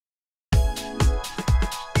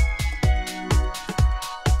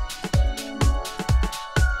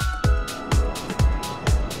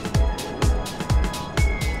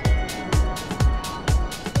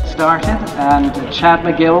started, and Chad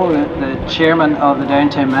McGill, the chairman of the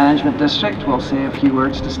Downtown Management District, will say a few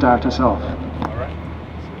words to start us off. All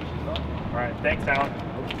right. Thanks, Alan.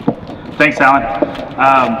 Thanks,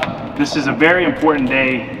 Alan. This is a very important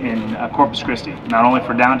day in Corpus Christi, not only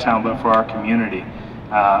for downtown, but for our community.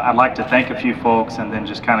 I'd like to thank a few folks and then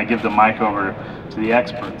just kind of give the mic over to the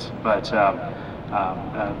experts. But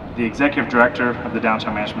the Executive Director of the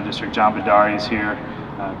Downtown Management District, John Bedari, is here.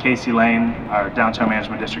 Casey Lane, our Downtown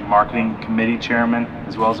Management District Marketing Committee Chairman,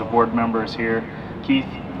 as well as a board member, is here. Keith,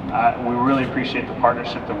 we really appreciate the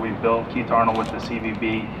partnership that we've built. Keith Arnold with the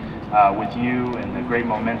CVB, with you and the great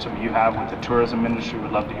momentum you have with the tourism industry.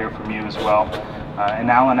 We'd love to hear from you as well.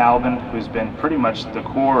 And Alan Albin, who's been pretty much the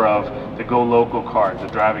core of the Go Local card, the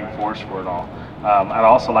driving force for it all. I'd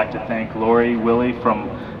also like to thank Lori Willie from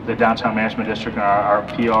the Downtown Management District and our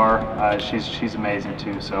PR. She's amazing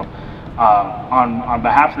too. So on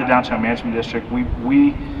behalf of the Downtown Management District,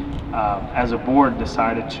 we as a board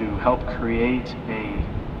decided to help create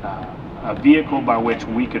a vehicle by which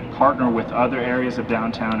we could partner with other areas of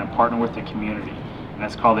downtown and partner with the community. And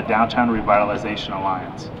that's called the Downtown Revitalization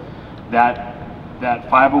Alliance. That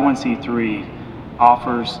 501c3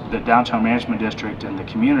 offers the Downtown Management District and the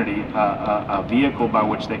community a vehicle by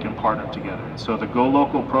which they can partner together. So the Go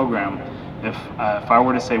Local program, if I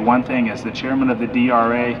were to say one thing as the chairman of the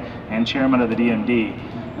DRA and chairman of the DMD,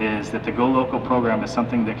 is that the Go Local program is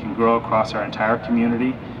something that can grow across our entire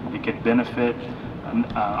community. It could benefit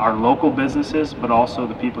our local businesses, but also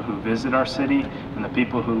the people who visit our city and the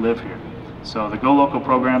people who live here. So the Go Local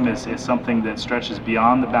program is something that stretches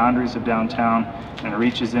beyond the boundaries of downtown and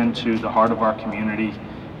reaches into the heart of our community.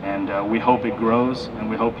 And we hope it grows and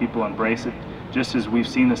we hope people embrace it. Just as we've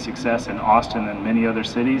seen the success in Austin and many other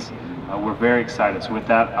cities, we're very excited. So with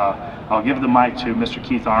that, I'll give the mic to Mr.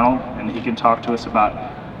 Keith Arnold, and he can talk to us about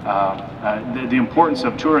the importance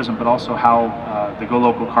of tourism, but also how the Go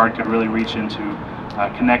Local card could really reach into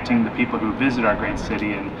connecting the people who visit our great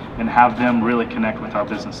city and have them really connect with our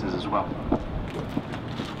businesses as well.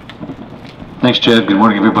 Thanks, Chad. Good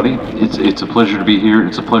morning, everybody. It's a pleasure to be here.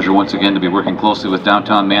 It's a pleasure once again to be working closely with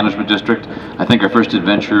Downtown Management District. I think our first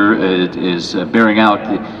adventure is bearing out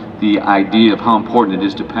the idea of how important it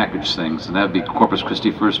is to package things, and that would be Corpus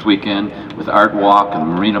Christi first weekend with Art Walk and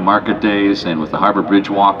Marina Market Days and with the Harbor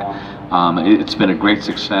Bridge Walk. It's been a great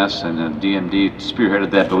success, and DMD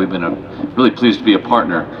spearheaded that, but we've been really pleased to be a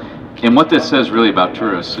partner. And what that says really about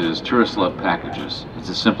tourists is tourists love packages. It's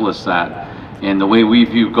as simple as that. And the way we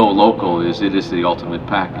view Go Local is it is the ultimate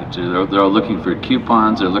package. They're looking for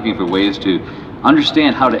coupons, they're looking for ways to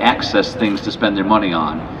understand how to access things to spend their money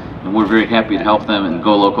on. And we're very happy to help them, and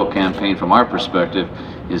Go Local campaign from our perspective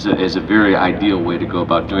is a very ideal way to go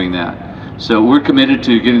about doing that. So we're committed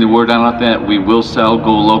to getting the word out about that. We will sell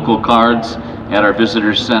Go Local cards at our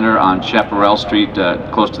visitor center on Chaparral Street,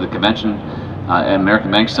 close to the convention at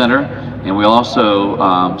American Bank Center. And we'll also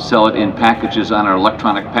sell it in packages on our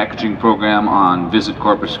electronic packaging program on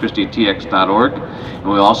visitcorpuschristitx.org. And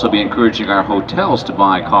we'll also be encouraging our hotels to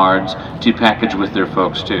buy cards to package with their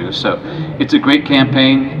folks too. So it's a great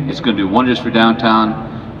campaign. It's going to do wonders for downtown.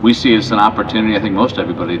 We see it as an opportunity, I think most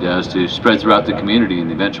everybody does, to spread throughout the community in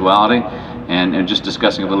the eventuality. And just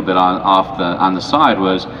discussing a little bit on the side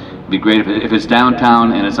was, it'd be great if it's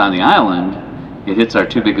downtown and it's on the island. It hits our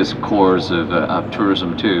two biggest cores of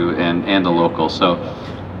tourism too, and the local. So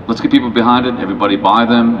let's get people behind it. Everybody buy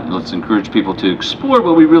them. Let's encourage people to explore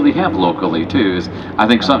what we really have locally too. I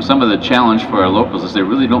think some of the challenge for our locals is they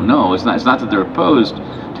really don't know. It's not that they're opposed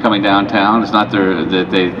to coming downtown. It's not that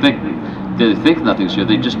they think nothing's here.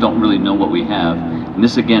 They just don't really know what we have. And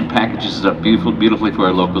this again packages it up beautifully for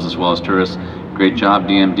our locals as well as tourists. Great job,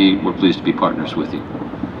 DMD. We're pleased to be partners with you.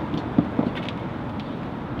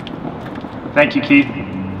 Thank you, Keith.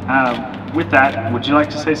 With that, would you like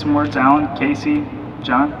to say some words, Alan, Casey,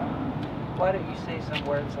 John? Why don't you say some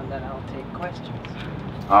words and then I'll take questions.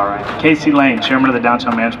 All right. Casey Lane, Chairman of the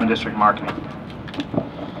Downtown Management District Marketing.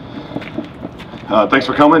 Thanks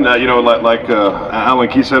for coming. You know, like Alan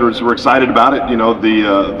and Keith said, we're excited about it. You know,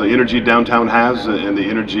 the energy downtown has, and the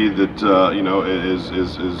energy that you know is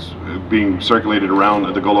being circulated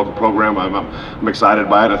around the Go Local program. I'm excited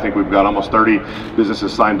by it. I think we've got almost 30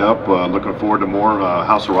 businesses signed up. Looking forward to more.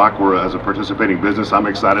 House of Rock, we're as a participating business. I'm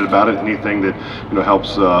excited about it. Anything that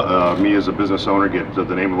helps me as a business owner get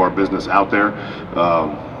the name of our business out there.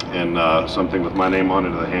 And something with my name on it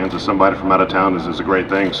in the hands of somebody from out of town is a great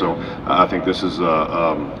thing. So I think this is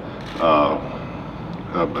a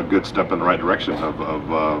good step in the right direction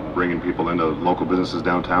of bringing people into local businesses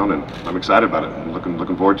downtown, and I'm excited about it. I'm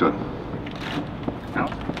looking forward to it.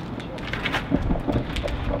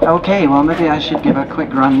 Okay, well maybe I should give a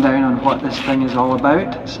quick rundown on what this thing is all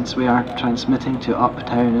about, since we are transmitting to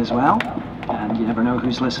Uptown as well, and you never know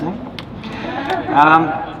who's listening.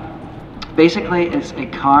 Basically it's a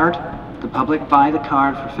card. The public buy the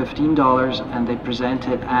card for $15 and they present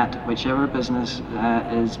it at whichever business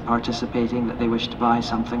is participating that they wish to buy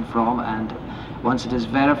something from, and once it is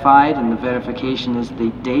verified and the verification is the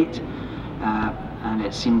date and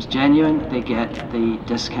it seems genuine, they get the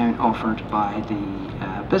discount offered by the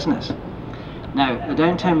business. Now, the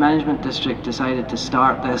Downtown Management District decided to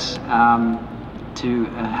start this to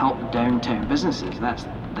help downtown businesses. That's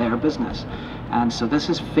their business. And so this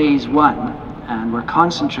is phase one, and we're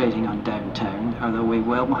concentrating on downtown, although we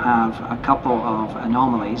will have a couple of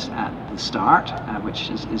anomalies at the start, which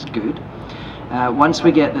is good. Once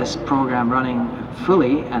we get this program running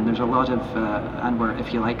fully, and there's a lot of, and we're,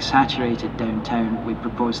 if you like, saturated downtown, we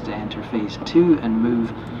propose to enter phase two and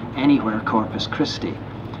move anywhere Corpus Christi.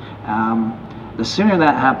 The sooner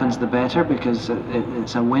that happens, the better, because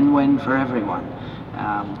it's a win-win for everyone.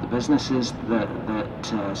 The businesses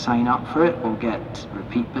that sign up for it will get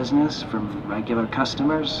repeat business from regular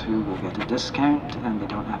customers who will get a discount, and they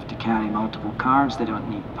don't have to carry multiple cards, they don't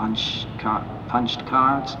need punched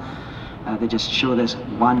cards. They just show this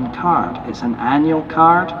one card. It's an annual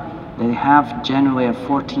card. They have generally a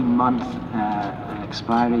 14-month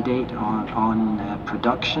expiry date on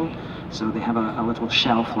production, so they have a little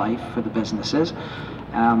shelf life for the businesses.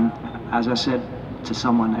 As I said to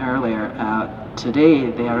someone earlier,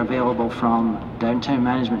 today they are available from Downtown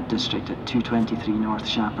Management District at 223 North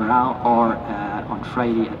Chaparral, or on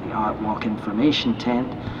Friday at the Art Walk Information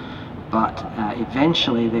Tent. But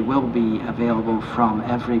eventually they will be available from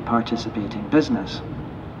every participating business.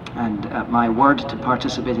 And my word to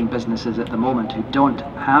participating businesses at the moment who don't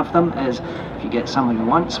have them is, if you get someone who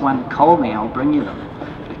wants one, call me, I'll bring you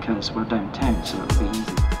them, because we're downtown, so it'll be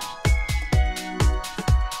easy.